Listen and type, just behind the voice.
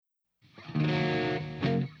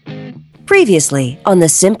Previously on the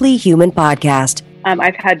Simply Human podcast.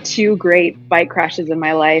 I've had two great bike crashes in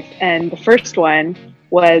my life, and the first one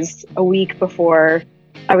was a week before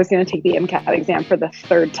I was going to take the MCAT exam for the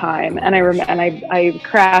third time, and I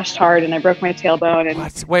crashed hard and I broke my tailbone. And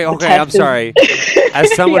what? Wait, okay, I'm sorry.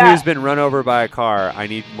 As someone who's been run over by a car, I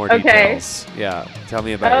need more details. Yeah, tell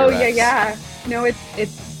me about your wrecks. yeah. No,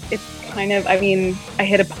 it's kind of. I mean, I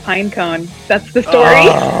hit a pine cone. That's the story.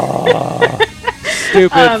 Oh,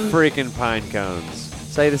 stupid freaking pine cones.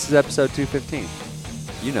 Say this is episode 215.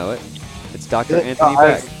 You know it. It's Dr. Anthony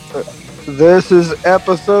Beck. This is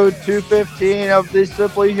episode 215 of the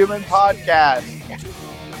Simply Human podcast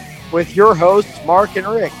with your hosts, Mark and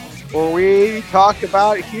Rick, where we talk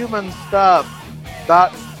about human stuff,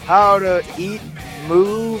 about how to eat,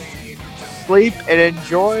 move, sleep, and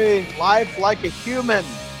enjoy life like a human.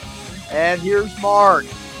 And here's Mark.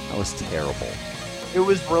 That was terrible. It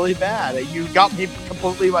was really bad. You got me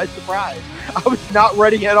completely by surprise. I was not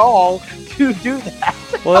ready at all to do that.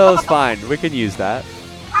 Well, it was fine. We can use that.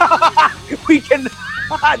 We can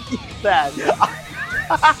not use that.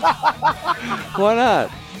 Why not?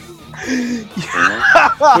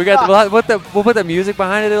 We'll put the music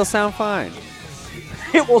behind it. It'll sound fine.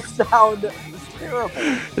 It will sound terrible.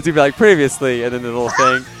 It's gonna be like previously, and then the little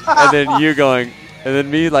thing, and then you going, and then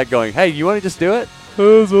me like going, "Hey, you want to just do it?"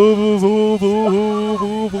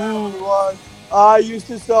 I used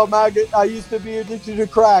to sell magazines. I used to be addicted to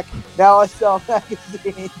crack. Now I sell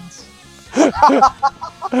magazines.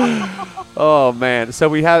 Oh man!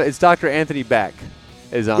 So it's Dr. Anthony Beck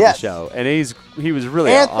is on the show, and he was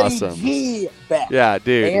really awesome. Anthony G. Beck. Yeah,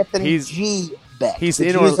 dude. Anthony G. Beck. He's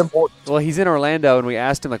in Orlando, and we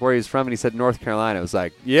asked him like where he's from, and he said North Carolina. I was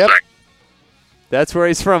like, "Yep, that's where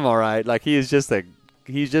he's from, all right." Like he's just a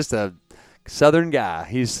Southern guy.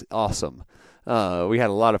 He's awesome. We had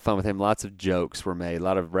a lot of fun with him. Lots of jokes were made. A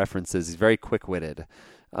lot of references. He's very quick-witted.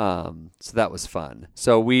 So that was fun.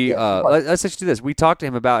 So let's actually do this. We talked to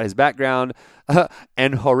him about his background,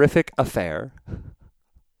 and horrific affair,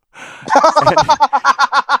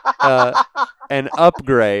 an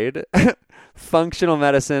upgrade, functional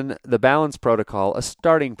medicine, the balance protocol, a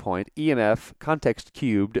starting point, EMF, context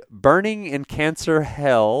cubed, burning in cancer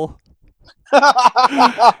hell,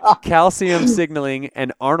 calcium signaling,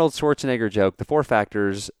 and Arnold Schwarzenegger joke. The 4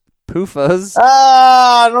 factors, PUFAs.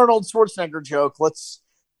 An Arnold Schwarzenegger joke. Let's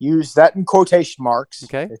use that in quotation marks.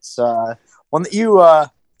 Okay. It's one that you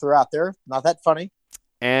threw out there. Not that funny.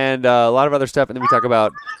 And a lot of other stuff. And then we talk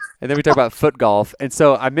about foot golf. And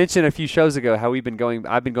so I mentioned a few shows ago how I've been going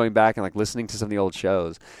back and like listening to some of the old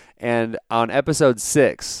shows. And on episode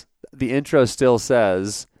 6, the intro still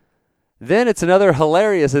says, "Then it's another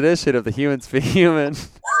hilarious edition of the Humans Be Human."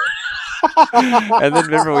 And then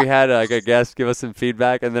remember we had like a guest give us some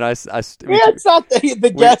feedback, and then it's not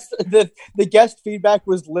the guest feedback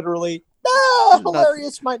was literally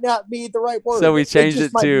hilarious might not be the right word. So we changed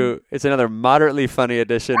it to it's another moderately funny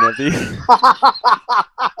edition of the.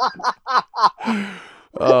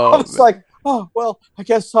 I was like, oh well, I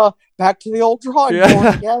guess back to the old drawing board.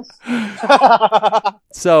 I guess.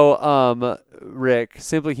 So, Rick,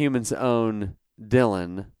 Simply Human's own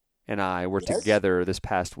Dylan and I were together this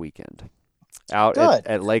past weekend out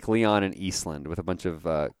at Lake Leon in Eastland with a bunch of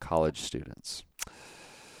college students.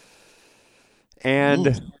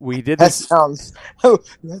 And we did this. That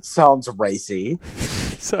sounds racy.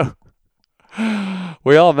 So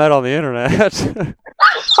we all met on the internet.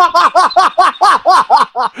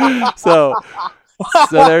 So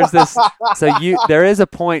there's this. There is a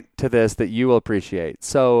point to this that you will appreciate.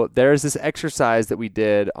 So there's this exercise that we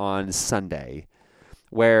did on Sunday,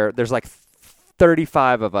 where there's like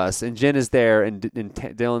 35 of us, and Jen is there, and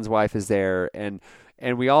Dylan's wife is there, and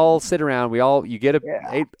we all sit around. You get a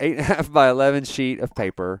 8.5 by 11 sheet of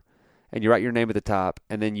paper, and you write your name at the top,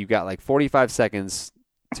 and then you got like 45 seconds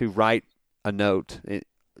to write a note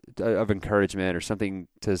of encouragement or something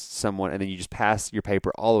to someone, and then you just pass your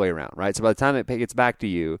paper all the way around, right? So by the time it gets back to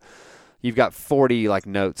you, you've got 40 like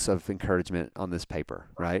notes of encouragement on this paper,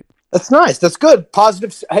 right? That's nice. That's good.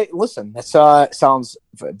 Positive. Hey, listen, that sounds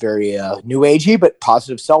very new agey, but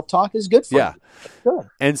positive self-talk is good for you. Good.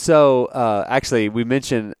 And so actually I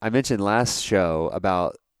mentioned last show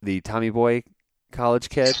about the Tommy Boy college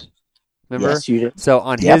kid. Remember? Yes, you did. So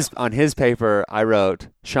on his paper, I wrote,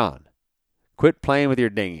 "Sean, quit playing with your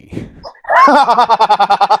dinghy."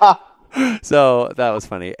 So that was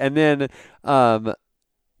funny. And then, I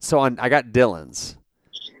got Dylan's,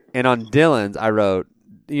 and on Dylan's I wrote,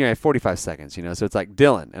 45 seconds, so it's like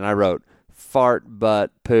Dylan, and I wrote fart,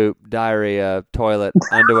 butt, poop, diarrhea, toilet,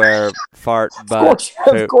 underwear, fart, butt,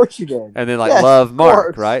 poop. Of course you did. And then like Yes, love of Mark,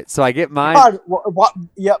 course. right? So I get mine. God,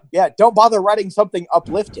 yeah. Don't bother writing something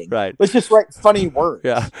uplifting. Right. Let's just write funny words.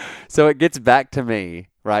 Yeah. So it gets back to me,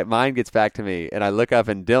 right? Mine gets back to me, and I look up,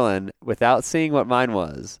 and Dylan, without seeing what mine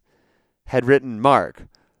was, had written Mark.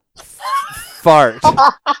 Fart.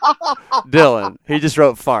 Dylan. He just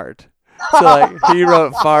wrote fart. So like he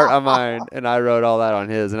wrote fart on mine, and I wrote all that on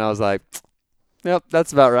his, and I was like, "Yep,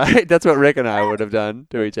 that's about right. That's what Rick and I would have done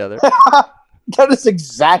to each other." That is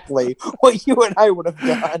exactly what you and I would have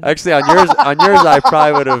done. Actually, on yours, I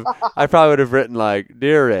probably would have written like,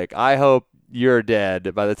 "Dear Rick, I hope you're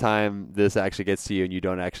dead by the time this actually gets to you, and you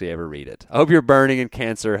don't actually ever read it. I hope you're burning in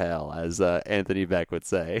cancer hell," as Anthony Beck would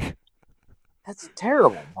say. That's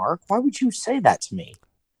terrible, Mark. Why would you say that to me?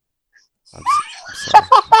 I'm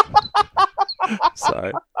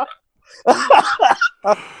sorry.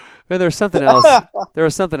 Man, there was something else. There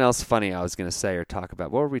was something else funny I was going to say or talk about.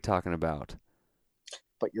 What were we talking about?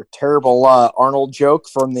 But your terrible Arnold joke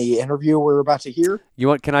from the interview we're about to hear. You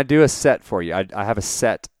want? Can I do a set for you? I have a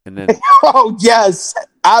set, and then. Oh yes,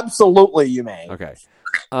 absolutely, you may. Okay.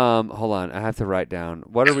 Hold on. I have to write down.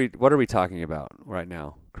 What are we talking about right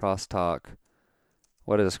now? Crosstalk.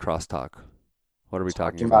 What is crosstalk? What are we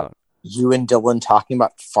talking about? You and Dylan talking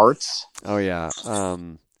about farts. Oh yeah.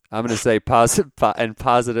 I'm gonna say positive talk.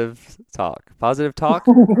 Positive talk.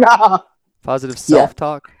 Positive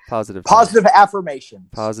self-talk. Positive affirmations.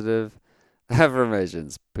 Positive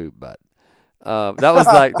affirmations. Poop butt.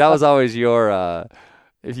 That was always your.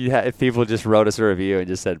 If people just wrote us a review and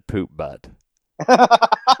just said poop butt.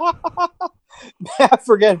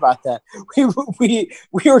 Forget about that. We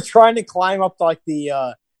were trying to climb up like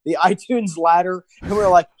the iTunes ladder, and we were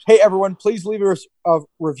like, "Hey, everyone, please leave us a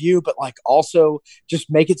review, but like also just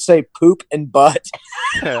make it say poop and butt."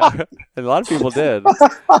 Yeah. A lot of people did.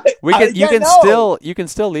 You can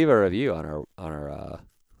still leave a review on our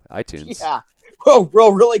iTunes. Yeah.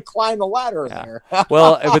 We'll really climb the ladder there.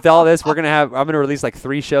 Well, with all this, I'm gonna release like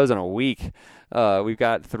 3 shows in a week. We've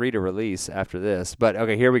got 3 to release after this. But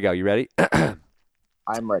okay, here we go. You ready?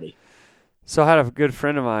 I'm ready. So I had a good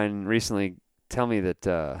friend of mine recently tell me that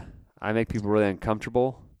I make people really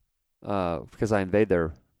uncomfortable because I invade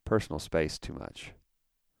their personal space too much.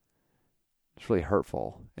 It's really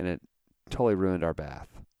hurtful, and it totally ruined our bath.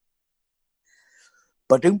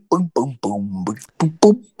 Boom, boom, boom, boom, boom,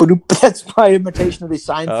 boom, boom. That's my imitation of the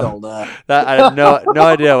Seinfeld. I had no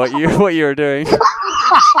idea what you were doing.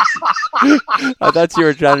 I thought you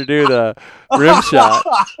were trying to do the rim shot.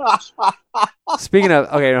 Speaking of,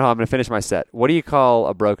 okay, no, I'm going to finish my set. What do you call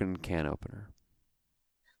a broken can opener?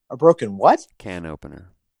 A broken what? Can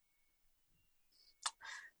opener.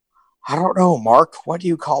 I don't know, Mark. What do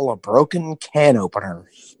you call a broken can opener?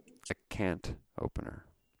 A can't opener.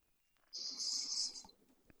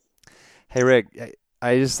 Hey, Rick,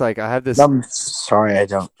 I have this. I'm sorry, I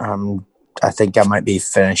don't. I think I might be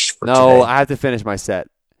finished for today. No, I have to finish my set.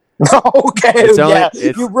 Okay,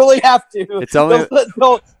 you really have to. It's only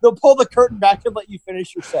they'll pull the curtain back and let you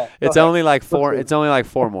finish your set. It's only like 4. It's only like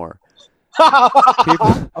 4 more.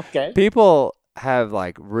 People have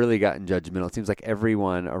like really gotten judgmental. It seems like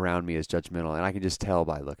everyone around me is judgmental, and I can just tell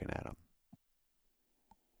by looking at them.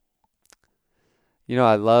 You know,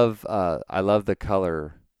 I love the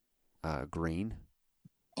color green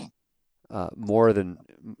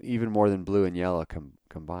even more than blue and yellow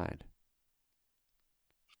combined.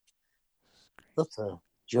 That's a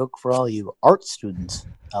joke for all you art students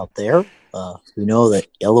out there who know that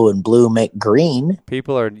yellow and blue make green.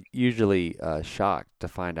 People are usually shocked to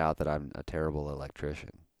find out that I'm a terrible electrician.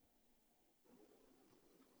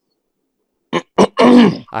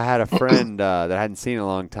 I had a friend that I hadn't seen in a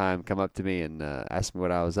long time come up to me and ask me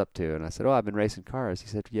what I was up to, and I said, "Oh, I've been racing cars." He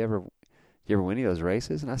said, "You ever win any of those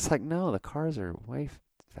races?" And I was like, "No, the cars are way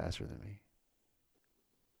faster than me."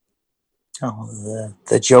 Oh,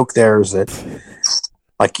 the joke there is that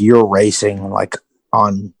like you're racing like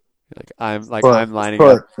on I'm lining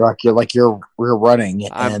up we're running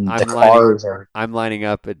and the cars are. I'm lining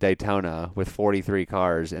up at Daytona with 43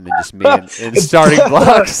 cars and then just me in starting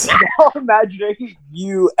blocks. Now imagining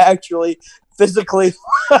you actually physically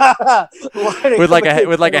with like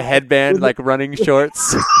a headband, like running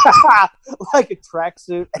shorts, like a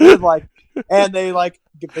tracksuit, and they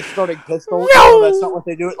get the starting pistol. No! That's not what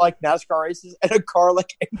they do at like NASCAR races, and a car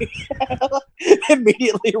like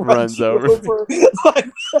immediately runs over.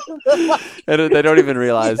 And they don't even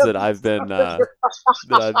realize that I've been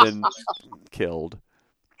killed.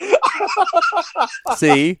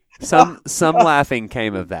 See, some laughing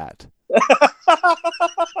came of that.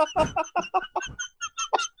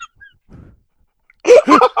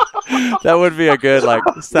 That would be a good like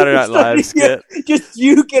Saturday Night Live skit. Just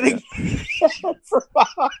you getting from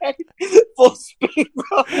behind, full speed,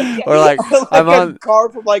 Or like I'm a on car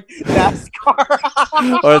from like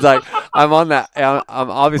NASCAR. or it's like I'm on that. I'm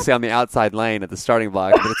obviously on the outside lane at the starting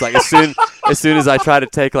block, but it's like as soon as I try to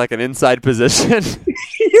take like an inside position,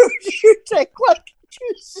 you take like 2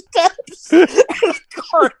 steps, and the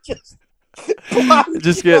car just I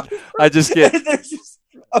just get and there's just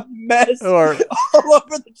a mess or all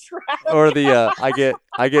over the track. or the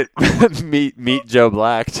I get meet Joe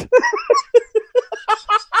Blacked.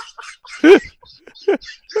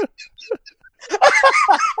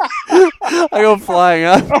 I go flying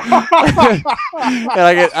up, and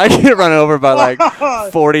I get run over by like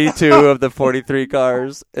 42 of the 43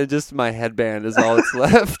 cars, and just my headband is all that's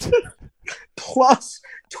left. Plus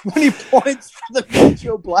 20 points for the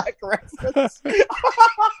Joe Black reference.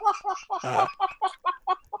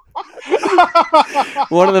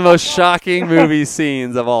 One of the most shocking movie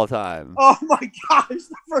scenes of all time. Oh my gosh!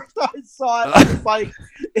 The first time I saw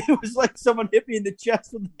it was like someone hit me in the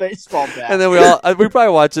chest with a baseball bat. And then we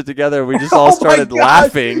probably watched it together. We just all Oh started my gosh.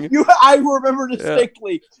 laughing. I remember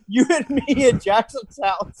distinctly. You and me at Jackson's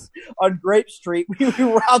house on Grape Street. We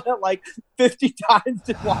were out there like 50 times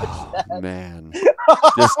to watch that. Man,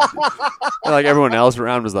 just like everyone else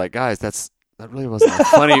around was like, guys, that really wasn't a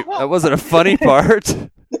funny. That wasn't a funny part.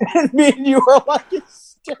 And me and you were like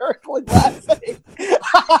hysterically laughing.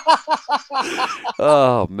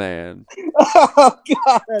 Oh man. Oh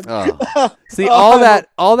God. Oh. See, all that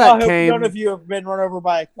came. None of you have been run over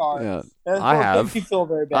by a car. Yeah, That's I what have. makes me feel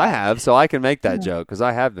very bad. I have, so I can make that joke because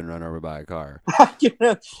I have been run over by a car.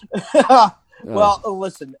 Well,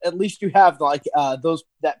 listen. At least you have like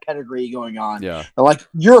that pedigree going on. Yeah. Like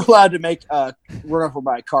you're allowed to make run over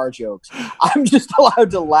by a car jokes. I'm just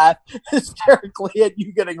allowed to laugh hysterically at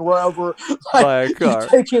you getting run over by a car,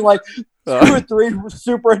 taking like 2 or 3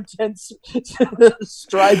 super intense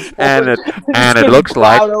strides and and it looks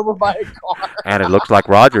like over by a car. And it looks like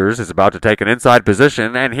Rogers is about to take an inside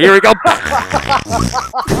position, and here we go.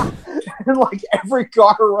 And like every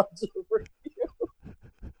car runs over you.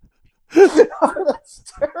 Oh, that's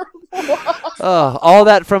terrible. Oh, all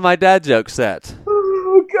that from my dad joke set.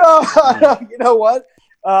 Oh God! You know what?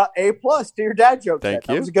 A+ to your dad joke. Thank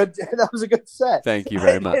set. you. That was a good set. Thank you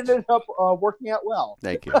very much. It ended up working out well.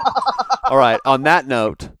 Thank you. All right. On that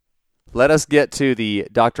note, let us get to the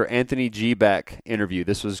Dr. Anthony G. Beck interview.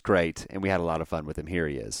 This was great, and we had a lot of fun with him. Here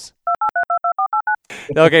he is.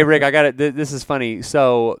 Okay, Rick, I got it. This is funny.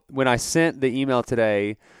 So when I sent the email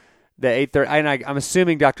today, the 8:30, and I'm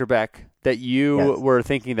assuming, Dr. Beck, that you were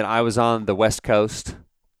thinking that I was on the West Coast.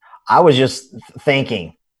 I was just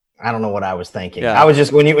thinking. I don't know what I was thinking. Yeah. I was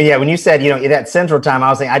just when you said that Central Time, I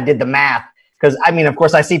was thinking I did the math because I mean, of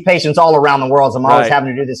course, I see patients all around the world, so I'm always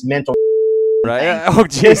having to do this mental. Right? Oh,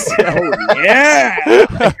 jeez. Oh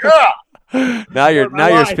yeah. Now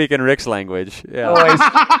you're speaking Rick's language. Yeah.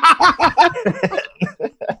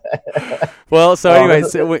 Well, so anyway,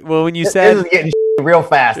 when you said this is getting real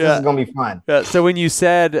fast, yeah. This is gonna be fun. So when you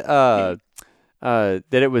said that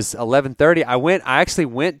it was 11:30, I actually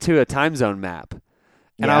went to a time zone map.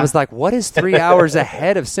 And I was like, what is 3 hours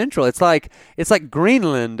ahead of Central? It's like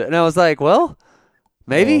Greenland. And I was like, well,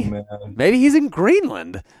 maybe he's in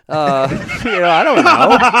Greenland. I don't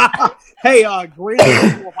know. Hey, Greenland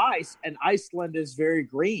is full of ice, and Iceland is very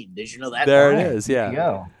green. Did you know that? There it is, yeah. There you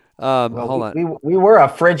go. Hold on. We were a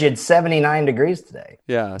frigid 79 degrees today.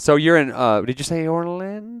 Yeah. So you're in, did you say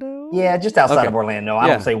Orlando? Yeah, just outside of Orlando. I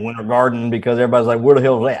don't say Winter Garden because everybody's like, where the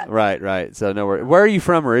hell is that? Right. So nowhere. Where are you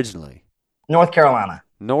from originally? North Carolina.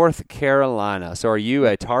 North Carolina. So are you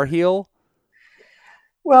a Tar Heel?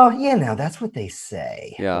 Well, that's what they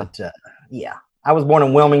say. Yeah. But, I was born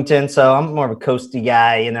in Wilmington, so I'm more of a coasty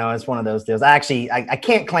guy. It's one of those deals. I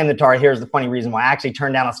can't claim the Tar. Here's the funny reason why. I actually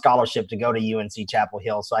turned down a scholarship to go to UNC Chapel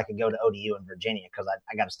Hill so I could go to ODU in Virginia because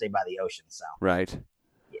I got to stay by the ocean. So right.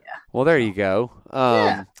 Yeah. Well, there you go.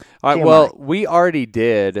 Yeah. All right. Well, we already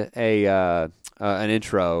did an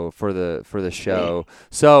intro for the show,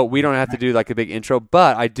 so we don't have to do like a big intro.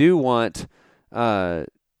 But I do want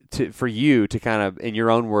for you to kind of, in your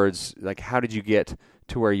own words, like how did you get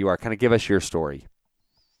to where you are? Kind of give us your story.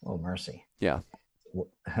 Oh, mercy. Yeah.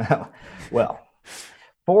 Well,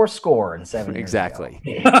 4-7 exactly.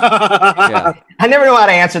 Yeah. I never know how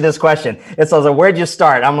to answer this question. It's like, where'd you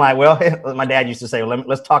start? I'm like, well, my dad used to say,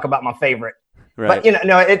 let's talk about my favorite. Right. But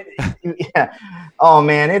Oh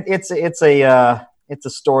man, it's a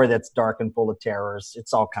story that's dark and full of terrors.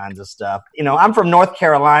 It's all kinds of stuff. I'm from North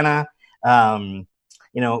Carolina.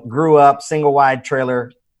 Grew up single wide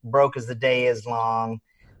trailer, broke as the day is long.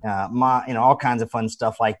 all kinds of fun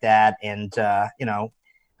stuff like that. And,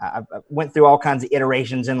 I went through all kinds of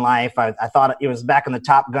iterations in life. I thought it was back in the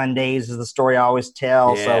Top Gun days is the story I always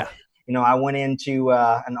tell. Yeah. So, I went into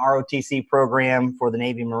an ROTC program for the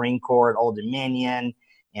Navy Marine Corps at Old Dominion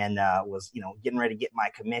and was, getting ready to get my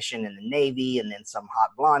commission in the Navy. And then some hot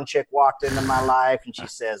blonde chick walked into my life and she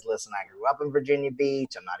says, listen, I grew up in Virginia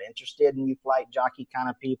Beach. I'm not interested in you flight jockey kind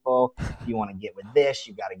of people. If you want to get with this,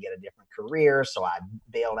 you got to get a different career. So I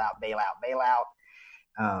bail out.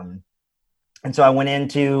 And so I went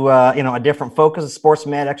into, a different focus, sports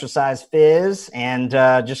med, exercise, phys, and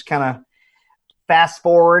just kind of fast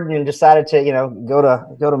forward and decided to,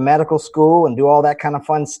 go to medical school and do all that kind of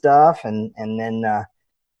fun stuff. And then,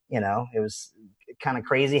 it was kind of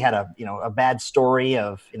crazy. Had a bad story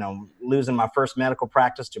of, losing my first medical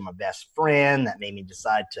practice to my best friend that made me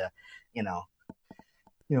decide to,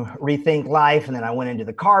 rethink life. And then I went into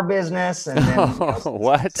the car business. And then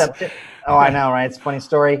what? I know, right? It's a funny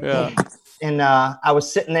story. Yeah. And I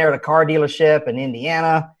was sitting there at a car dealership in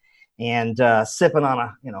Indiana and sipping on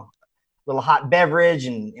a, little hot beverage.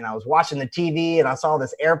 And, I was watching the TV and I saw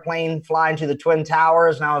this airplane fly into the Twin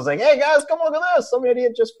Towers. And I was like, hey, guys, come look at this. Some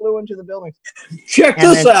idiot just flew into the building. Check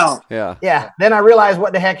this out. Yeah. Yeah. Then I realized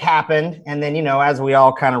what the heck happened. And then, as we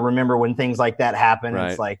all kind of remember when things like that happen,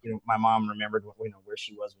 right. It's like, my mom remembered where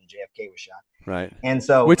she was when JFK was shot. Right. And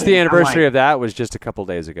so. Which the anniversary of that was just a couple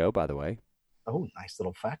days ago, by the way. Oh, nice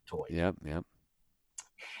little factoid. Yep.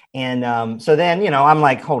 And so then, I'm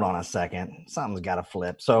like, hold on a second, something's got to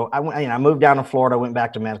flip. So I moved down to Florida, went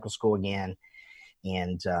back to medical school again,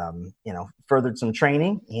 and furthered some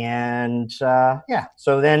training. And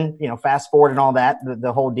so then, fast forward and all that.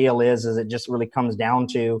 The whole deal is it just really comes down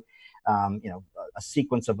to, a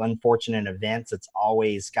sequence of unfortunate events. It's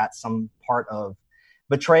always got some part of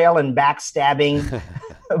betrayal and backstabbing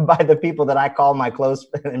by the people that I call my close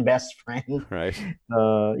and best friend. Right. In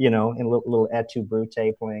a little et tu brute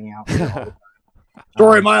playing out.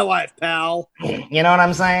 Story of my life, pal. You know what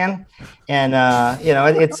I'm saying? And,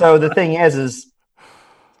 it's so the thing is,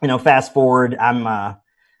 fast forward, I'm,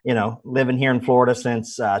 living here in Florida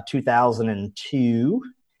since 2002.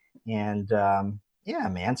 And,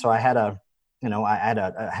 man, so I had a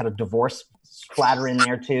divorce splatter in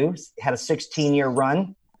there too. Had a 16-year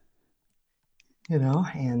run,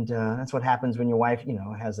 and that's what happens when your wife,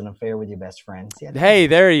 has an affair with your best friend. Hey,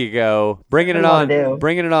 there you go. Bringing it on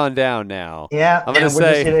down now. Yeah. I'm going to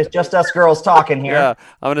say it's just us girls talking here. Yeah.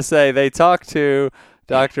 I'm going to say they talked to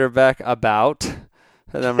Dr. Beck about,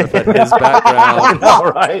 and I'm going to put his background.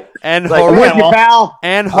 All right. And pal.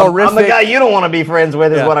 And horrific. I'm the guy you don't want to be friends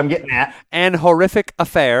with is what I'm getting at. And horrific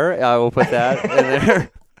affair. I will put that in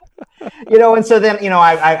there. And so then,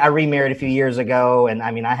 I remarried a few years ago, and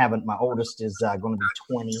I mean, my oldest is going to be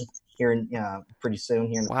 20 here in pretty soon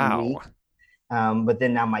here in a few weeks. But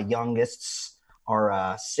then now my youngest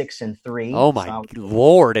are 6 and 3. Oh my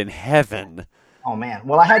Lord in heaven! Oh man,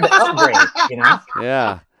 well I had to upgrade,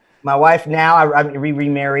 Yeah. My wife now I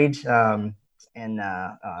remarried in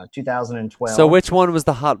 2012. So which one was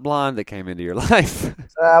the hot blonde that came into your life?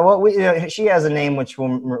 She has a name which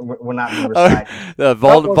will not be recited.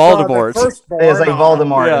 Voldemort. It's like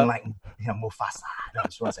Voldemort and like Mufasa. No, I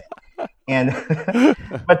just want to say it. And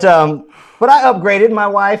but I upgraded my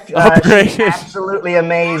wife. She's absolutely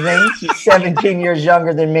amazing. She's 17 years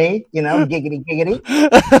younger than me. Giggity.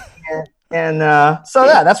 And so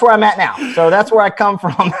that's where I'm at now. So that's where I come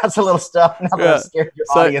from. That's a little stuff. Not going to scare your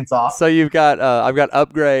audience off. So you've got I've got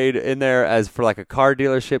upgrade in there as for like a car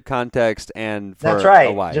dealership context and for that's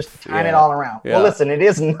right. a wife. Just tying it all around. Yeah. Well, listen, it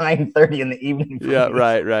is 9:30 in the evening. Yeah,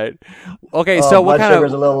 right. Okay, so what kind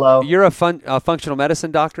sugar's a little low. You're a functional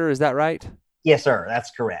medicine doctor, is that right? Yes, sir.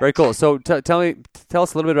 That's correct. Very cool. So tell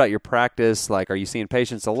us a little bit about your practice. Like, are you seeing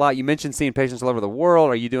patients a lot? You mentioned seeing patients all over the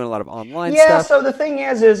world. Are you doing a lot of online stuff? Yeah. So the thing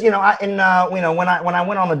is when I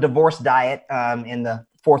went on the divorce diet in the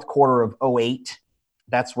fourth quarter of 2008,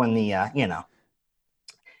 that's when that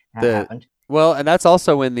happened. Well, and that's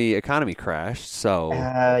also when the economy crashed. So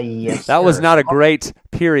yes, that was not a great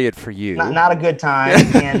period for you. Not a good time.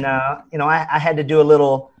 And I had to do a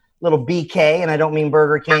little BK, and I don't mean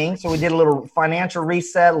Burger King. So we did a little financial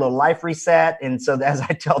reset, a little life reset. And so as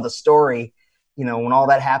I tell the story, when all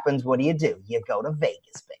that happens, what do? You go to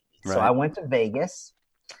Vegas, baby. Right. So I went to Vegas,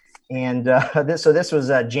 and this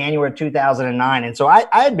was January 2009. And so I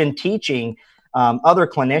had been teaching other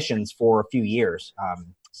clinicians for a few years,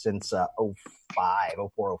 since 04,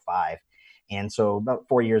 05. And so about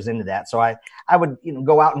 4 years into that. So I would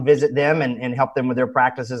go out and visit them and help them with their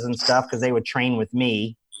practices and stuff, because they would train with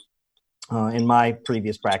me in my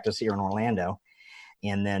previous practice here in Orlando.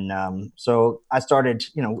 And then, so I started,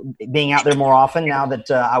 being out there more often now that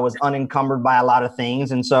I was unencumbered by a lot of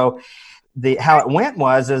things. And so how it went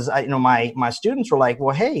was my students were like,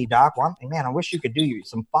 well, hey, doc, man, I wish you could do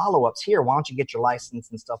some follow-ups here. Why don't you get your license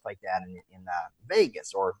and stuff like that in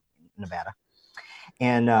Vegas or Nevada?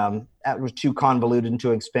 And that was too convoluted and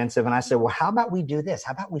too expensive. And I said, well, how about we do this?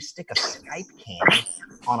 How about we stick a Skype cam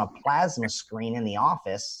on a plasma screen in the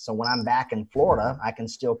office? So when I'm back in Florida, I can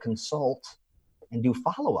still consult and do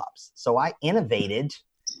follow-ups. So I innovated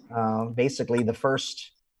basically the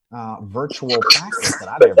first virtual practice that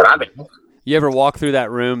I've ever done. You ever walk through that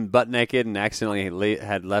room butt naked and accidentally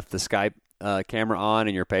had left the Skype camera on,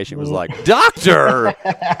 and your patient was like, "Doctor!"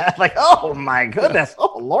 Like, oh my goodness,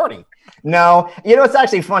 oh lordy. No, it's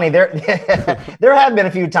actually funny. There have been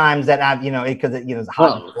a few times that I've, because it's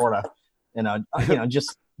hot in Florida,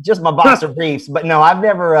 just my boxer briefs. But no, I've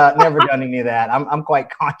never done any of that. I'm quite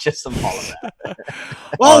conscious of all of that.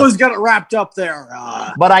 Always got it wrapped up there.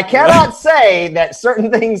 But I cannot say that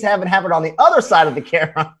certain things haven't happened on the other side of the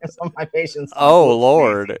camera. Some of my patients. Oh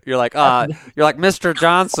Lord, you're like Mr.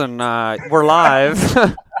 Johnson. We're live.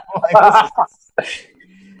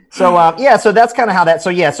 So that's kind of how that.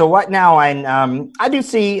 So right now I do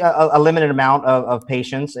see a limited amount of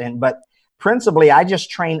patients, but principally I just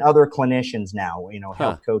train other clinicians now.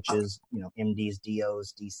 Health coaches, MDs,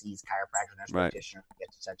 DOs, DCs, chiropractors, nurse practitioners, et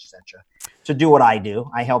cetera, to do what I do.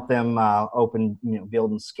 I help them open,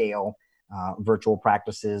 build and scale virtual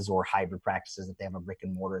practices or hybrid practices if they have a brick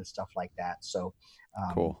and mortar and stuff like that. So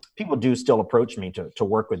cool. People do still approach me to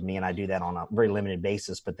work with me, and I do that on a very limited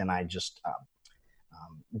basis. But then I just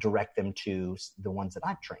direct them to the ones that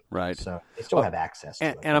I've trained. Right. So they still have access to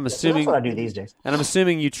it. And I'm assuming that's what I do these days. And I'm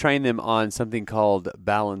assuming you train them on something called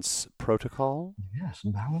balance protocol. Yes,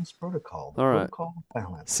 balance protocol. All right. Protocol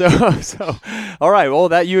balance. So, all right. Well,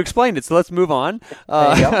 that you explained it. So let's move on.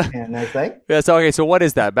 There you go. And next thing. Yeah. So okay. So what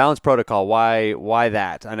is that balance protocol? Why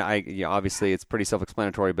that? And obviously it's pretty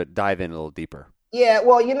self-explanatory, but dive in a little deeper. Yeah,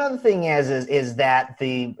 well, the thing is that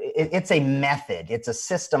it's a method. It's a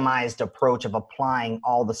systemized approach of applying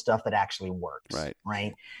all the stuff that actually works.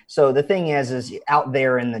 Right. So the thing is out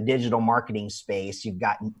there in the digital marketing space, you've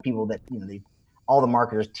got people that all the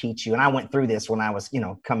marketers teach you. And I went through this when I was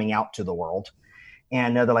coming out to the world,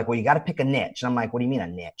 and they're like, well, you got to pick a niche. And I'm like, what do you mean a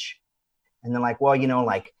niche? And they're like, well,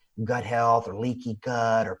 like gut health or leaky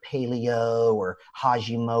gut or paleo or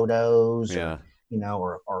Hashimoto's. Yeah.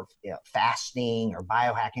 Or fasting or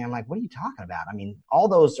biohacking. I'm like, what are you talking about? I mean, all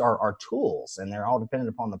those are tools, and they're all dependent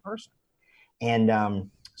upon the person.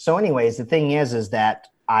 And so anyways, the thing is that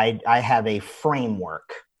I have a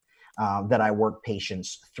framework that I work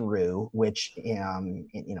patients through, which,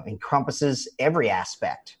 encompasses every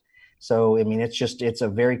aspect. So, I mean, it's a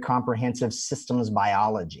very comprehensive systems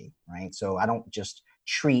biology, right? So I don't just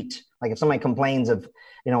treat, like if somebody complains of,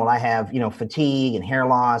 I have, fatigue and hair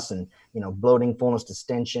loss and, bloating, fullness,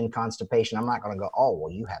 distension, constipation. I'm not going to go, oh,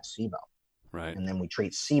 well, you have SIBO. Right. And then we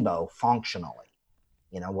treat SIBO functionally.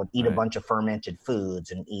 We'll eat a bunch of fermented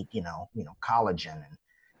foods and eat, collagen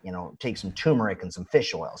and, take some turmeric and some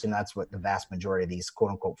fish oils. And that's what the vast majority of these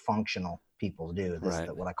quote unquote functional people do. This is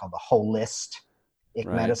what I call the holistic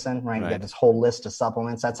medicine, right? You got this whole list of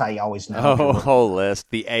supplements. That's how you always know. Oh, whole list.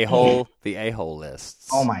 The a-hole lists.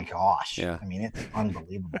 Oh my gosh. Yeah. I mean, it's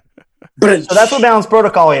unbelievable. So that's what Balance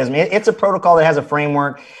Protocol is. I mean, it's a protocol that has a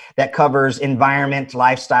framework that covers environment,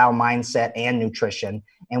 lifestyle, mindset, and nutrition.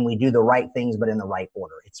 And we do the right things, but in the right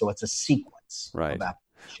order. So it's a sequence. Right.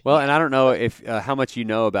 Well, and I don't know if how much you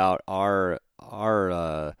know about our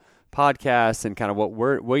podcast and kind of what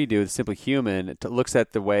we do with Simply Human. It looks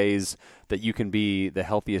at the ways that you can be the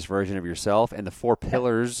healthiest version of yourself, and the 4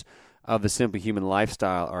 pillars of the Simply Human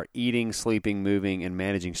lifestyle are eating, sleeping, moving, and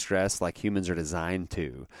managing stress like humans are designed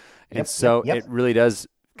to. And it really does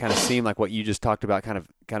kind of seem like what you just talked about. Kind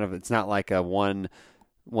of, it's not like a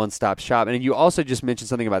one-stop shop. And you also just mentioned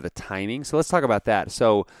something about the timing. So let's talk about that.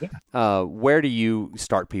 So, where do you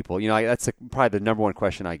start people? That's probably the number one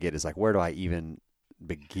question I get is like, where do I even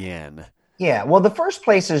begin? Yeah, well, the first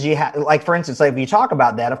place is you have, like, for instance, like if you talk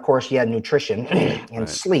about that, of course, you had nutrition and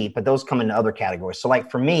sleep, but those come into other categories. So, like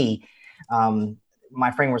for me,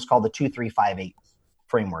 my framework is called the 2-3-5-8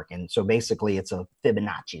 framework, and so basically, it's a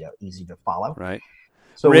Fibonacci, easy to follow. Right.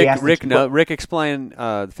 So Rick, explain the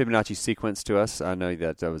Fibonacci sequence to us. I know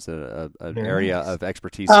that was an area of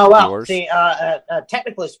expertise of yours. See,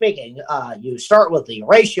 technically speaking, you start with the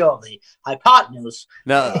ratio of the hypotenuse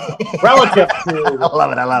relative to.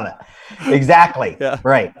 I love it. Exactly. Yeah.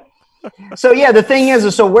 Right. So the thing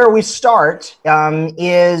is, so where we start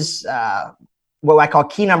is what I call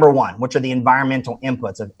key number one, which are the environmental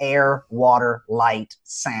inputs of air, water, light,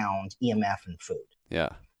 sound, EMF, and food. Yeah.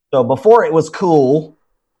 So before it was cool,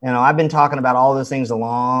 I've been talking about all those things a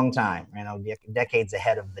long time, decades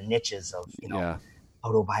ahead of the niches of,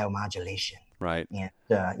 photobiomodulation. Right. And,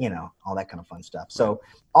 all that kind of fun stuff. So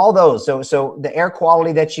all those, so the air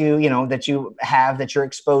quality that that you're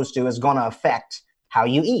exposed to is going to affect how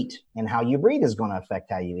you eat, and how you breathe is going to affect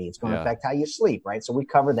how you eat. It's going to affect how you sleep, right? So we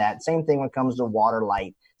cover that. Same thing when it comes to water,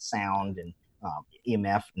 light, sound, and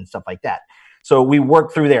EMF and stuff like that. So we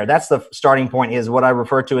work through there. That's the starting point, is what I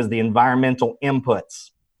refer to as the environmental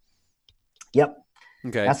inputs. Yep.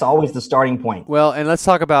 Okay. That's always the starting point. Well, and let's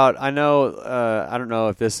talk about, I don't know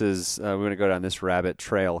if this is, we're going to go down this rabbit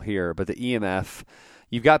trail here, but the EMF,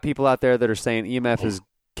 you've got people out there that are saying EMF is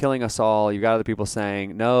killing us all. You've got other people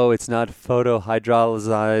saying, no, it's not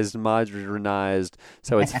photohydrolyzed, modernized,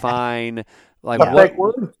 so it's fine. Like, what?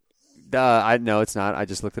 Word? I know it's not. I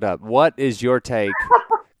just looked it up. What is your take?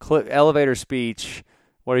 Elevator speech.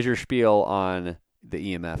 What is your spiel on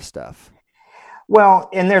the EMF stuff? Well,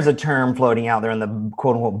 and there's a term floating out there in the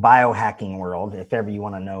quote unquote biohacking world. If ever you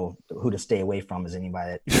want to know who to stay away from, is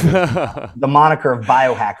anybody that the moniker of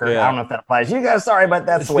biohacker. Yeah. I don't know if that applies to you guys. Sorry, but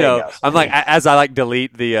that's the way it goes. I'm like, as I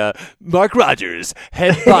delete the Mark Rogers,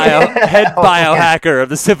 head biohacker of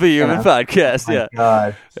the Simply Human podcast. Oh Yeah.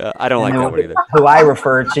 God. I don't like that word either. Who I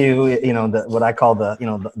refer to, what I call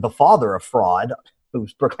the father of fraud,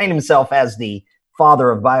 who's proclaimed himself as the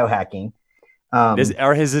father of biohacking.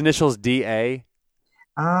 Are his initials DA?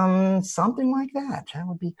 Something like that. That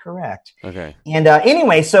would be correct. Okay. And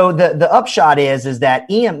anyway, so the upshot is that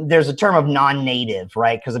there's a term of non-native,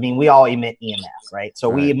 right? Because we all emit EMF, right? So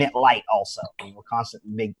we emit light also.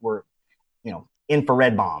 We're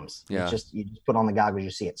infrared bombs. Yeah. It's just, you just put on the goggles,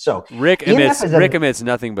 you see it. So Rick emits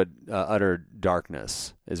nothing but utter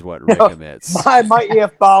darkness, is what Rick emits. My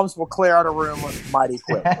EF bombs will clear out a room with mighty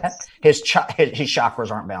quick. his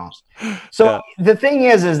chakras aren't balanced. So the thing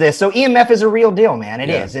is this. So EMF is a real deal, man. It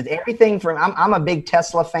is. It's everything from. I'm a big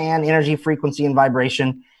Tesla fan. Energy, frequency, and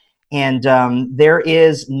vibration, and there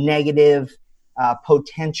is negative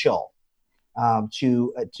potential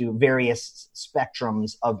to various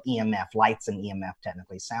spectrums of EMF, lights and EMF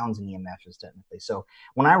technically, sounds and EMF is technically. So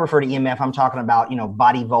when I refer to EMF, I'm talking about,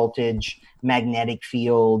 body voltage, magnetic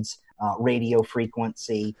fields, radio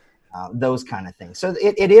frequency, those kind of things. So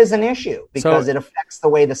it is an issue because it affects the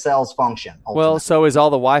way the cells function. Ultimately. Well, so is all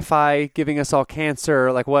the Wi-Fi giving us all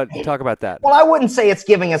cancer? Like what? Talk about that. Well, I wouldn't say it's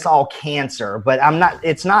giving us all cancer, but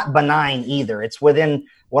it's not benign either. It's within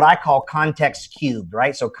what I call context cubed,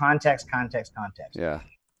 right? So context. Yeah.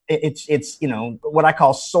 It's what I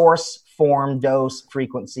call source, form, dose,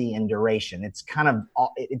 frequency, and duration. It's kind of,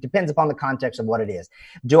 it depends upon the context of what it is.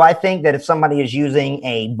 Do I think that if somebody is using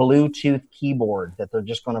a Bluetooth keyboard that they're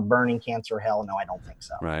just going to burn in cancer hell? No, I don't think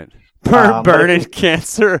so. Right. Burn in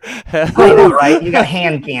cancer hell. I know, right? You got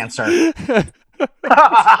hand cancer.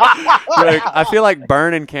 I feel like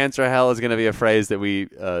burn in cancer hell is going to be a phrase that we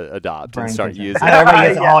adopt and start using.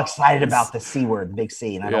 Everybody gets all excited about the C word, big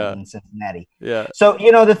C, and I don't mean Cincinnati. Yeah. So,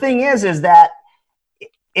 the thing is that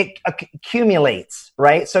it accumulates,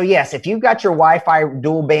 right? So yes, if you've got your Wi-Fi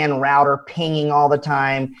dual band router pinging all the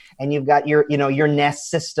time, and you've got your Nest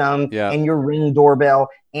system and your Ring doorbell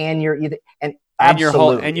and and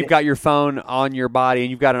you've got your phone on your body, and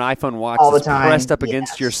you've got an iPhone watch all the that's time. pressed up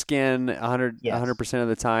against your skin 100% of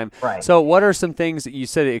the time. Right. So what are some things that you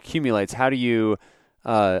said it accumulates? How do you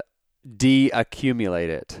de-accumulate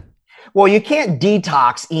it? Well, you can't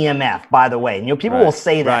detox EMF, by the way. People will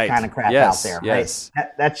say that kind of crap out there. Yes. Right?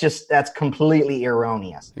 That's completely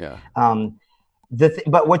erroneous. Yeah.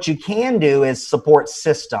 But what you can do is support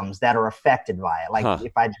systems that are affected by it. Like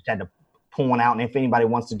if I just had to pull one out, and if anybody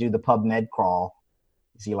wants to do the PubMed crawl,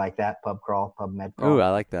 is he like that? PubMed crawl. Ooh, I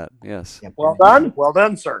like that. Yes. Yep. Well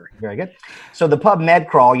done, sir. Very good. So the PubMed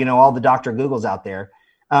crawl, all the Dr. Googles out there,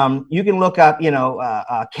 you can look up,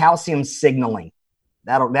 calcium signaling.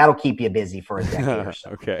 That'll keep you busy for a decade or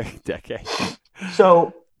so. Okay, decade.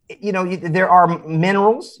 So, there are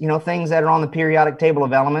minerals, things that are on the periodic table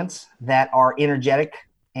of elements that are energetic,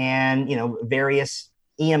 and, various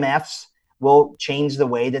EMFs will change the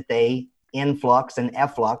way that they influx and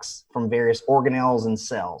efflux from various organelles and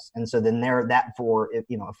cells. And so then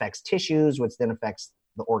affects tissues, which then affects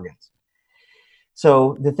the organs.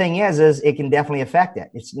 So the thing is it can definitely affect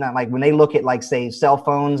it. It's not like when they look at, like, say, cell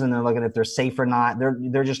phones, and they're looking if they're safe or not,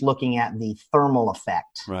 they're just looking at the thermal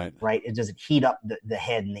effect. Right. Does it heat up the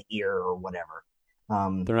head and the ear or whatever?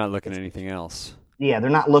 They're not looking at anything else. Yeah, they're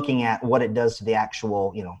not looking at what it does to the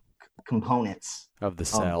actual, components of the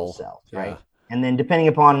cell. Right. And then depending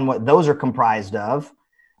upon what those are comprised of,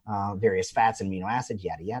 various fats and amino acids,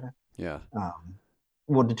 yada, yada. Yeah.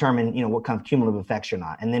 Will determine, what kind of cumulative effects or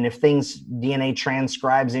not. And then if DNA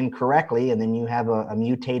transcribes incorrectly and then you have a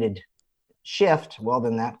mutated shift, well,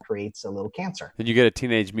 then that creates a little cancer. Then you get a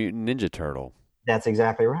Teenage Mutant Ninja Turtle. That's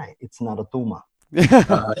exactly right. It's not a tumor.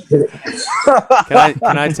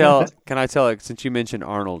 Can I tell, since you mentioned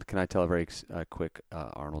Arnold, can I tell a very quick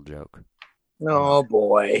Arnold joke? Oh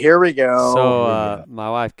boy, here we go. So my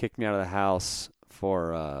wife kicked me out of the house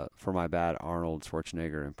for my bad Arnold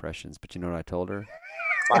Schwarzenegger impressions, but you know what I told her?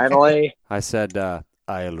 Finally, I said,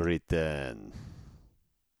 "I'll return."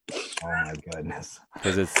 Oh my goodness!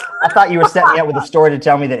 Because I thought you were setting me up with a story to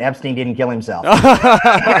tell me that Epstein didn't kill himself.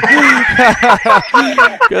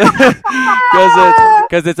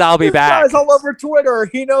 Because it's I'll be back. This guy's all over Twitter.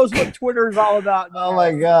 He knows what Twitter's all about. Oh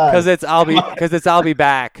my god! Because it's I'll be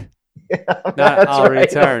back. Not I'll right.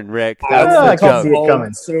 return, Rick. I That's can see the it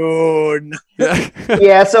coming soon.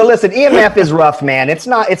 Yeah. So listen, EMF is rough, man. It's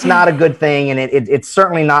not a good thing, and it's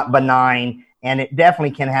certainly not benign. And it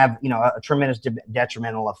definitely can have, a tremendous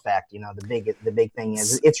detrimental effect. The big thing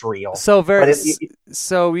is it's real. So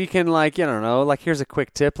so we can here's a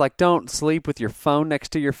quick tip. Don't sleep with your phone next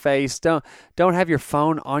to your face. Don't have your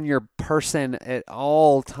phone on your person at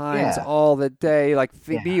all times, all the day.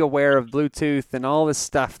 Be aware of Bluetooth and all this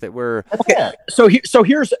stuff that we're. Okay. So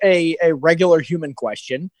here's a regular human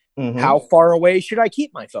question. Mm-hmm. How far away should I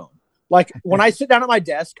keep my phone? When I sit down at my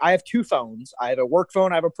desk, I have two phones. I have a work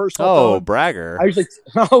phone. I have a personal phone. Oh, bragger. I usually,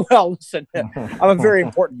 listen, I'm a very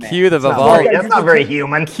important man. Cue the Vivaldi. That's not very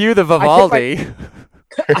human. Cue the Vivaldi.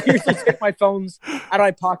 I usually take my phones out of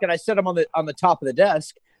my pocket. I set them on the top of the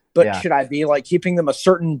desk. But should I be keeping them a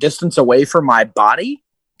certain distance away from my body?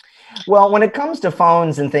 Well, when it comes to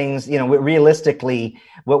phones and things, realistically,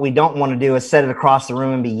 what we don't want to do is set it across the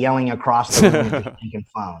room and be yelling across the room with a freaking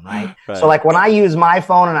phone, right? So, when I use my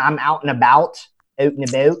phone and I'm out and about, I'm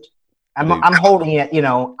holding it.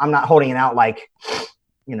 I'm not holding it out like,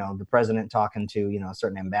 the president talking to a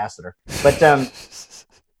certain ambassador, but because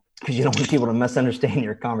you don't want people to misunderstand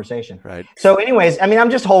your conversation, right? So, anyways, I'm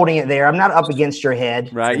just holding it there. I'm not up against your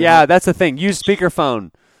head, right? Yeah, that's the thing. Use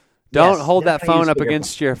speakerphone. Don't hold that phone up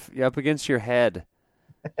against your head.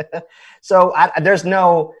 So there's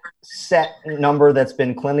no set number that's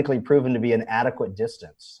been clinically proven to be an adequate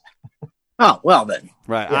distance. Oh, well then.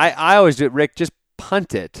 Right. Yeah. I always do, Rick, just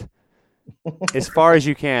punt it as far as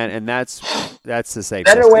you can, and that's the safe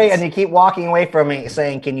better distance. way, and you keep walking away from me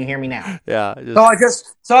saying, "Can you hear me now?" Yeah.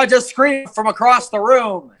 So I just scream from across the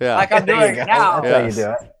room, like I'm doing now. That's how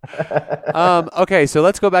you do it. Okay, so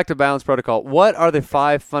let's go back to balance protocol. What are the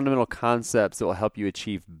 5 fundamental concepts that will help you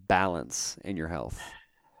achieve balance in your health?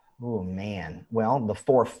 Oh man, well, the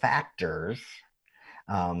 4 factors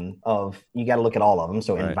of you got to look at all of them.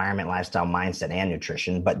 So environment, lifestyle, mindset, and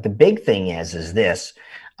nutrition. But the big thing is this.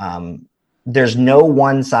 There's no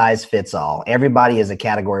one size fits all. Everybody is a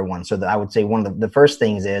category 1. So I would say one of the first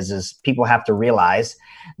things is people have to realize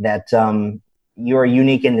that you're a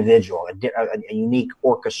unique individual, a unique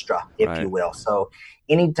orchestra, if you will. So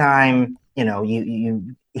anytime,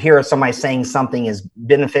 you hear somebody saying something is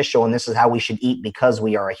beneficial and this is how we should eat because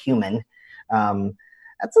we are a human,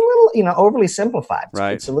 that's a little, overly simplified.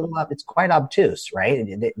 Right. It's quite obtuse, right?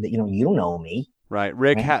 You don't know me. Right.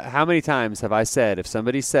 Rick, how many times have I said, if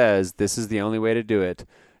somebody says this is the only way to do it,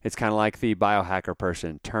 it's kind of like the biohacker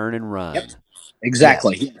person, turn and run. Yep.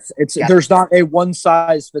 Exactly. Yes. There's not a one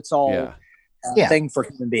size fits all thing for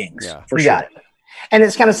human beings. Yeah. For sure. Got it. And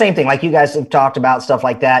it's kind of the same thing. Like you guys have talked about stuff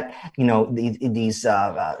like that, these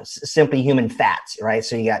simply human fats, right?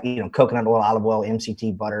 So you got, coconut oil, olive oil,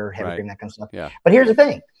 MCT, butter, heavy cream, that kind of stuff. Yeah. But here's the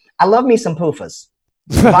thing. I love me some PUFAs.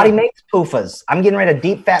 The body makes PUFAs. I'm getting ready to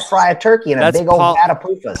deep fat fry a turkey in a big old vat of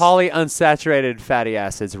PUFAs. Polyunsaturated fatty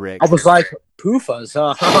acids, Rick. I was like, PUFAs,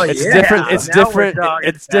 huh? Oh, it's different. It's different.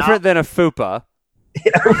 It's different than a FUPA.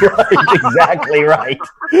 Right, exactly right.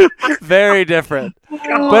 Very different.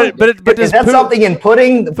 But is that something in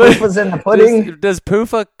pudding? The PUFA's in the pudding. Does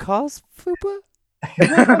PUFA cause FUPA?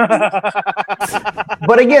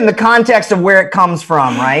 But again, the context of where it comes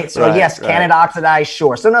from, right? So can it oxidize?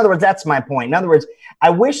 Sure. So in other words, that's my point. In other words, I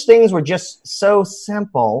wish things were just so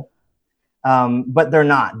simple, but they're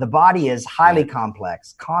not. The body is highly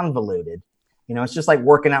complex, convoluted. It's just like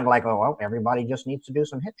working out. Like, everybody just needs to do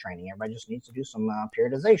some HIIT training. Everybody just needs to do some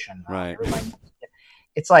periodization. Right.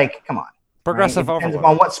 It's like, come on. Progressive overload. Depends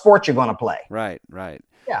overload. on what sport you're going to play. Right.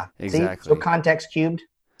 Yeah. Exactly. See? So context cubed.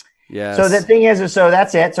 Yes. So the thing is, so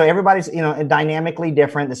that's it. So everybody's, dynamically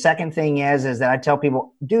different. The second thing is that I tell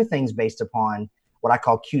people do things based upon what I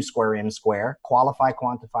call Q square M square: qualify,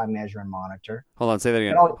 quantify, measure, and monitor. Hold on, say that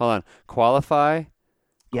again. Hold on. Qualify,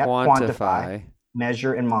 quantify,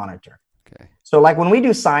 measure, and monitor. Okay. So like when we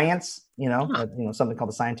do science, something called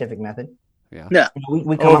the scientific method. Yeah.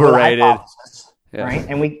 We come Overrated. up with a hypothesis, right?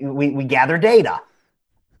 And we gather data.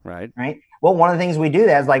 Right. Well, one of the things we do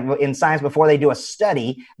that is like in science, before they do a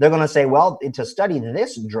study, they're going to say, well, to study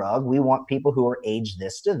this drug, we want people who are aged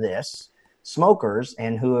this to this, smokers,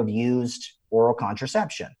 and who have used oral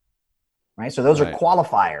contraception. Right. So those are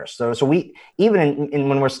qualifiers. So we, even in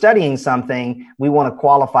when we're studying something, we want to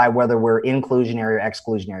qualify whether we're inclusionary or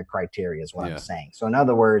exclusionary criteria is what I'm saying. So in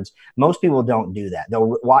other words, most people don't do that.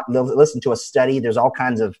 They'll listen to a study. There's all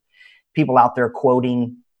kinds of people out there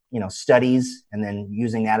quoting, studies and then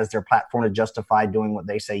using that as their platform to justify doing what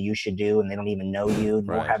they say you should do. And they don't even know you,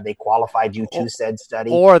 nor have they qualified you to said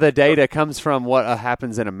study. Or the data comes from what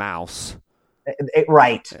happens in a mouse.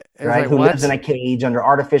 Right. Like, who lives in a cage under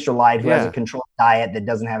artificial light, who has a controlled diet that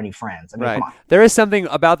doesn't have any friends. I mean, come on. There is something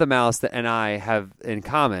about the mouse that and I have in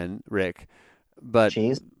common, Rick, but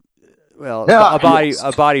cheese. Well,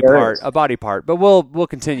 a body part. But we'll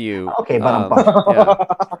continue. Okay,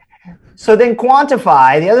 So then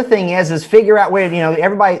quantify. The other thing is figure out where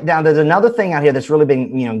everybody down. There's another thing out here that's really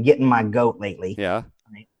been getting my goat lately. Yeah.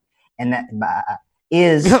 Right? And that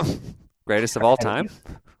is greatest of all time.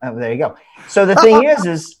 There you go. So the thing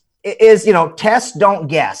is test, don't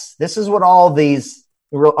guess. This is what all these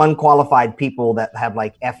real unqualified people that have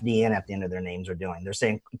like FDN at the end of their names are doing. They're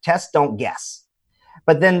saying test, don't guess.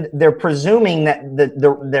 But then they're presuming that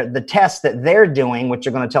the tests that they're doing, which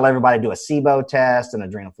are going to tell everybody to do a SIBO test, an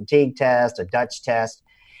adrenal fatigue test, a Dutch test,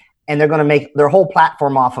 and they're going to make their whole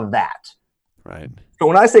platform off of that. Right. So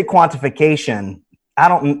when I say quantification, I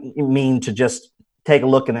don't mean to just take a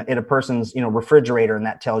look at a person's refrigerator and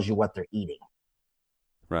that tells you what they're eating.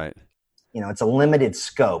 Right. It's a limited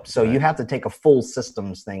scope. So you have to take a full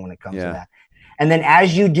systems thing when it comes to that. And then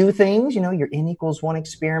as you do things, your N equals 1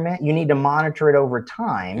 experiment, you need to monitor it over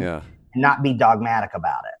time and not be dogmatic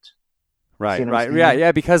about it. Right, right.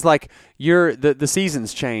 Yeah, because like the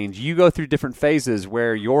seasons change. You go through different phases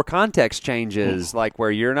where your context changes, like where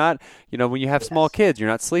you're not, when you have small kids, you're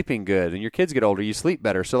not sleeping good, and your kids get older, you sleep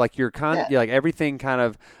better. So like like everything kind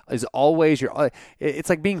of is always it's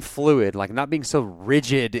like being fluid, like not being so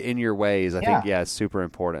rigid in your ways. I think it's super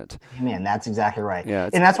important. Amen. That's exactly right. Yeah,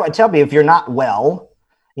 and that's why I tell people, if you're not well,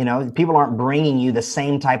 people aren't bringing you the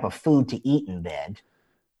same type of food to eat in bed.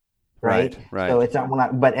 Right. So it's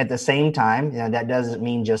not, but at the same time, that doesn't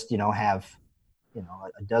mean just, have,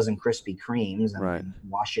 a dozen Krispy Kremes and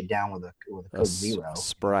wash it down with a Coke Zero.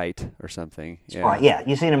 Sprite or something. Sprite. Yeah.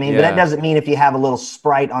 You see what I mean? But that doesn't mean if you have a little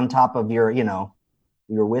Sprite on top of your,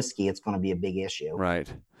 your whiskey, it's going to be a big issue.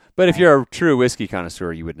 Right. But if you're a true whiskey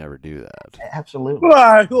connoisseur, you would never do that. Absolutely.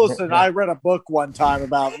 Well, listen, I read a book one time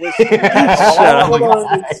about whiskey. I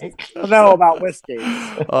know about whiskey.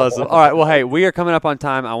 Awesome. All right. Well, hey, we are coming up on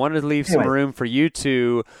time. I wanted to leave some room for you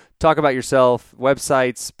to talk about yourself,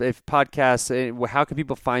 websites, if podcasts. How can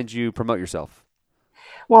people find you, promote yourself?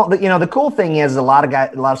 Well, the cool thing is a lot of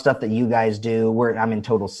stuff that you guys do, I'm in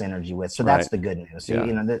total synergy with. So that's the good news. So,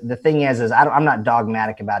 the thing is I'm not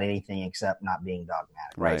dogmatic about anything except not being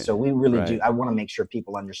dogmatic. Right. So we really do. I want to make sure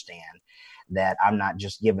people understand that I'm not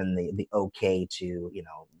just given the okay to,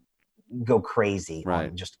 go crazy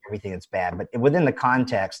on just everything that's bad, but within the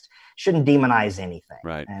context, shouldn't demonize anything.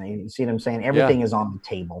 Right. And you see what I'm saying? Everything is on the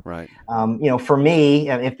table. Right. For me,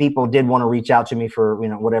 if people did want to reach out to me for,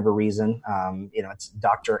 whatever reason, it's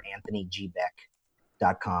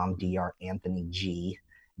DrAnthonyGbeck.com,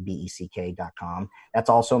 DrAnthonyGbeck.com. That's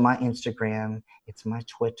also my Instagram. It's my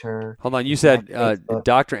Twitter. Hold on. You said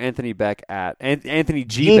Dr. Anthony Beck at Anthony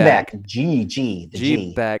G. Beck.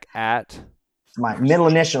 G. Beck at. My middle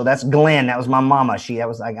initial, that's Glenn. That was my mama.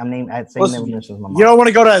 I'm named. I'd say middle initial was my mama. You don't want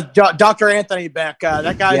to go to Dr. Anthony Beck.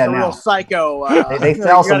 That guy's a real psycho. They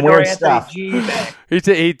sell some weird stuff.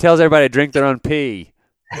 He tells everybody to drink their own pee.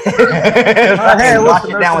 Hey, wash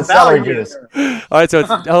it down with celery juice. All right, so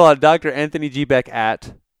hold on, Dr. Anthony G. Beck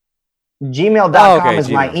at gmail.com is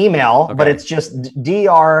my email, but it's just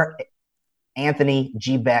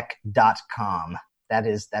DrAnthonyGbeck.com. That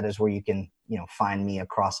is where you can find me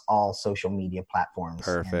across all social media platforms.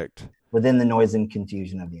 Perfect. Within the noise and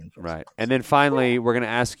confusion of the info. Right. And then finally, we're going to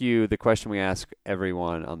ask you the question we ask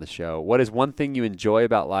everyone on the show. What is one thing you enjoy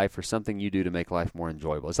about life or something you do to make life more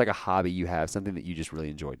enjoyable? It's like a hobby you have, something that you just really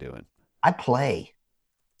enjoy doing. I play.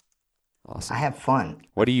 Awesome. I have fun.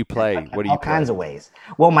 What do you play? All kinds of ways.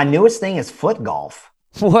 Well, my newest thing is foot golf.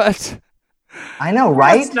 What? I know,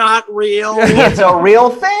 right? It's not real. It's a real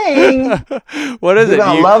thing. What is You're it?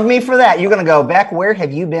 gonna love me for that. You're gonna go, Beck, where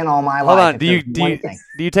have you been all my life? Hold on. If Do there's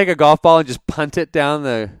you take a golf ball and just punt it down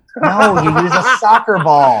the? No, you use a soccer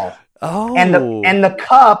ball. Oh. And the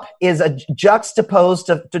cup is a juxtaposed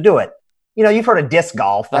to do it. You know, you've heard of disc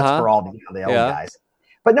golf. That's for all the old guys.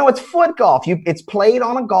 But no, it's foot golf. It's played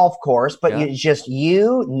on a golf course, but it's just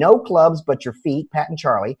you, no clubs but your feet, Pat and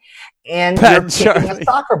Charlie, and you're kicking a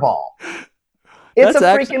soccer ball. It's a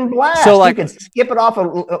freaking blast. So you can skip it off.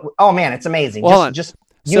 Oh, man, it's amazing. Just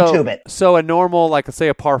YouTube it. So a normal, like let's say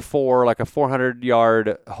a par 4, like a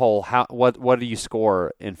 400-yard hole, what do you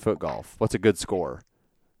score in foot golf? What's a good score?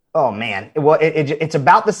 Oh, man. Well, it's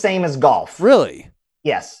about the same as golf. Really?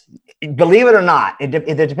 Yes. Believe it or not, it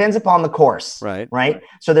depends upon the course. Right.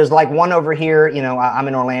 So there's like one over here, you know, I'm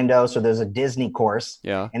in Orlando, so there's a Disney course.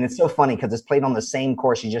 Yeah. And it's so funny because it's played on the same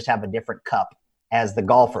course. You just have a different cup as the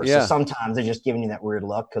golfers. Yeah. So sometimes they're just giving you that weird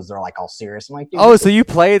look because they're like all serious. I'm like, so you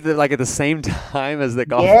played like at the same time as the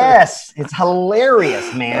golfers? Yes. It's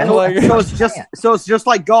hilarious, man. So it's just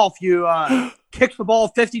like golf. You kick the ball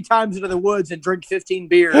 50 times into the woods and drink 15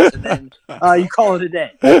 beers, and then you call it a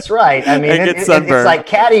day. That's right. I mean, it's like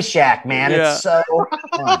Caddyshack, man. Yeah. It's so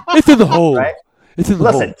fun. It's in the hole. Right? It's in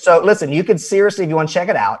the hole. So listen, you can seriously, if you want to check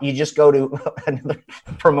it out, you just go to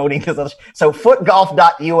promoting this. So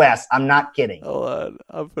footgolf.us. I'm not kidding. Hold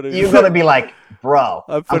on. You're going to be like, bro,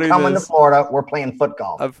 I'm coming to Florida. We're playing foot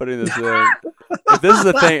golf. I'm putting this in. If this is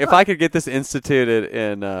the thing, if I could get this instituted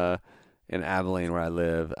in Abilene where I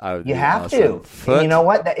live, I would. You have to. And you know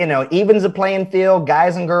what? Evens the playing field,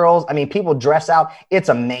 guys and girls. I mean, people dress out. It's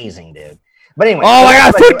amazing, dude. But anyway. Oh my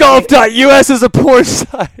God! Footgolf.us is a porn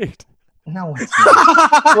site. No, it's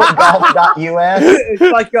not. Footgolf.us. It's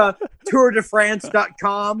like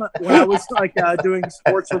tourdefrance.com. When I was doing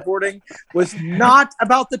sports reporting, was not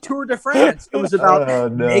about the Tour de France. It was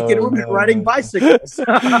about naked women riding bicycles.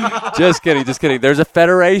 Just kidding. There's a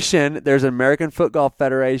federation. There's an American Foot Golf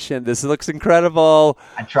Federation. This looks incredible.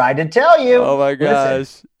 I tried to tell you. Oh my gosh.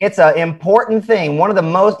 Listen, it's an important thing. One of the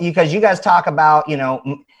most, because you guys talk about,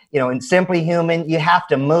 in Simply Human, you have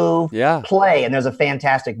to move, play. And there's a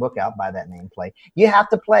fantastic book out by that name, Play. You have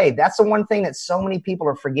to play. That's the one thing that so many people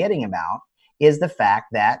are forgetting about is the fact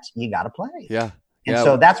that you got to play. Yeah. And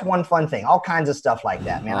so that's one fun thing. All kinds of stuff like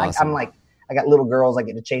that, man. Awesome. I'm like, I got little girls I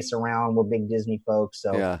get to chase around. We're big Disney folks.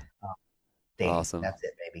 So awesome. That's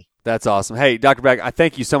it, baby. That's awesome. Hey, Dr. Beck, I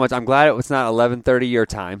thank you so much. I'm glad it was not 11:30 your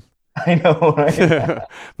time. I know, right?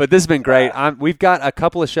 But this has been great. We've got a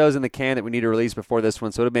couple of shows in the can that we need to release before this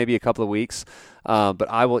one, so it may be a couple of weeks. But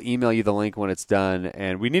I will email you the link when it's done,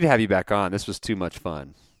 and we need to have you back on. This was too much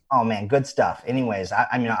fun. Oh, man, good stuff. Anyways,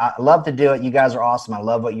 I love to do it. You guys are awesome. I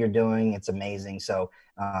love what you're doing. It's amazing. So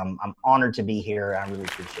I'm honored to be here. I really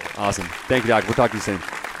appreciate it. Awesome. Thank you, Doc. We'll talk to you soon.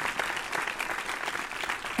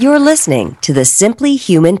 You're listening to the Simply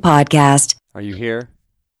Human podcast. Are you here?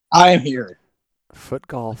 I am here. Foot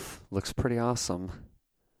golf looks pretty awesome.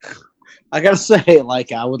 I gotta say,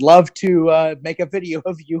 I would love to make a video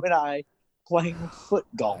of you and I playing foot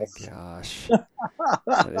golf. Oh gosh, that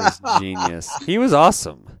is genius. He was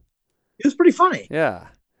awesome. He was pretty funny. Yeah,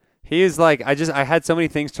 he is I had so many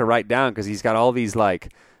things to write down because he's got all these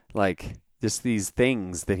just these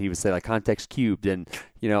things that he would say, like context cubed and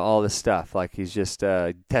all this stuff. Like he's just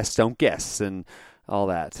test don't guess and all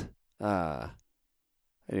that.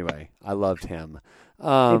 Anyway, I loved him.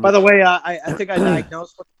 By the way, I think I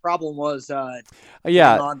diagnosed what the problem was. On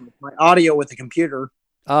my audio with the computer.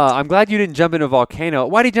 I'm glad you didn't jump into a volcano.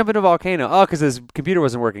 Why did he jump into a volcano? Oh, because his computer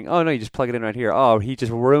wasn't working. Oh, no, you just plug it in right here. Oh, he just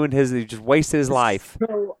he just wasted his life.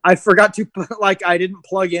 So I forgot to I didn't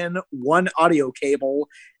plug in one audio cable,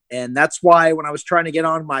 and that's why when I was trying to get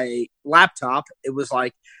on my laptop, it was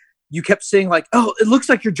you kept saying oh, it looks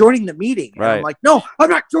like you're joining the meeting. And I'm like, no, I'm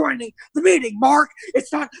not joining the meeting, Mark.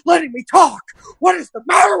 It's not letting me talk. What is the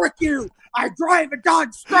matter with you? I drive a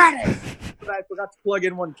Dodge Stratus. But I forgot to plug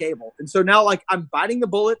in one cable. And so now I'm biting the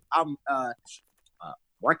bullet. I'm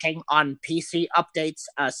working on PC updates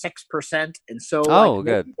 6%. And so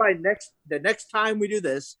good. By the next time we do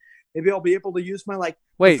this, maybe I'll be able to use my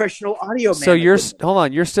professional audio. So hold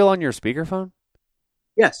on, you're still on your speakerphone?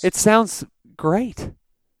 Yes. It sounds great.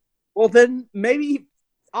 Well, then maybe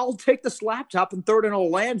I'll take this laptop and throw it in a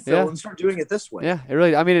landfill and start doing it this way. Yeah, it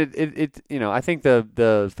really. I mean, it I think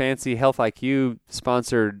the fancy Health IQ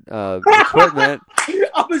sponsored equipment.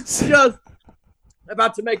 I was just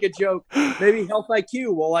about to make a joke. Maybe Health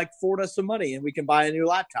IQ will forward us some money and we can buy a new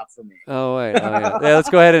laptop for me. Oh wait, yeah. Let's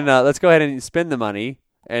go ahead and spend the money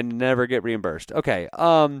and never get reimbursed. Okay,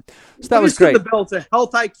 so that was great. Send the bill to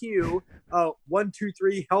Health IQ.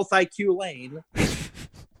 123 Health IQ Lane,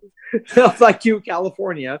 Health IQ,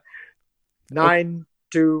 California,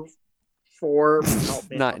 924.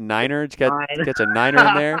 Niner. Did you catch a niner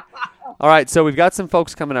in there? All right, so we've got some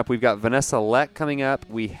folks coming up. We've got Vanessa Leck coming up.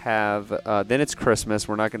 We have then it's Christmas.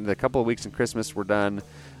 We're not going to. A couple of weeks in Christmas, we're done.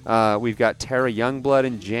 We've got Tara Youngblood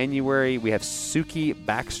in January. We have Suki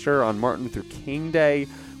Baxter on Martin Luther King Day.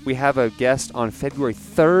 We have a guest on February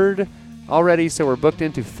 3rd already, so we're booked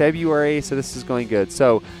into February. So this is going good.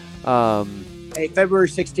 So, hey, February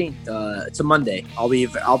 16th. It's a Monday. I'll be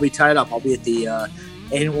tied up. I'll be at the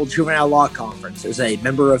annual Juvenile Law Conference as a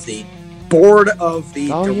member of the board of the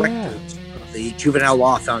directors of the Juvenile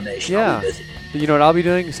Law Foundation. Yeah. You know what I'll be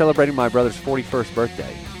doing? Celebrating my brother's 41st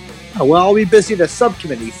birthday. Well, I'll be busy the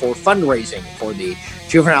subcommittee for fundraising for the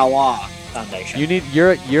Juvenile Law Foundation. You need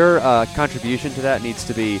your contribution to that needs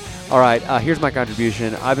to be, all right, here's my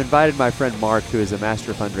contribution. I've invited my friend Mark, who is a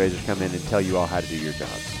master fundraiser, to come in and tell you all how to do your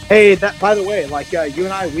jobs. Hey, that, by the way, like you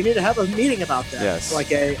and I, we need to have a meeting about that. Yes.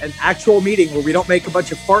 Like an actual meeting where we don't make a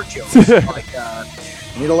bunch of fart jokes. Like,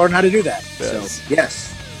 we need to learn how to do that. Yes. So,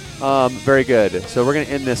 yes. Very good. So we're going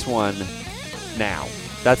to end this one now.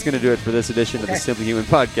 That's going to do it for this edition of the Simply Human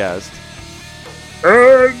podcast.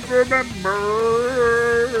 And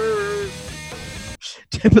remember,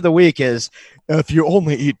 tip of the week is if you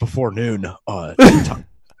only eat before noon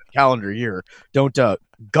calendar year, don't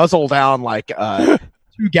guzzle down like 2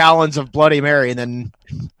 gallons of Bloody Mary and then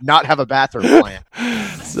not have a bathroom plan.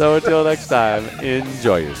 So until next time,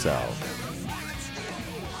 enjoy yourself.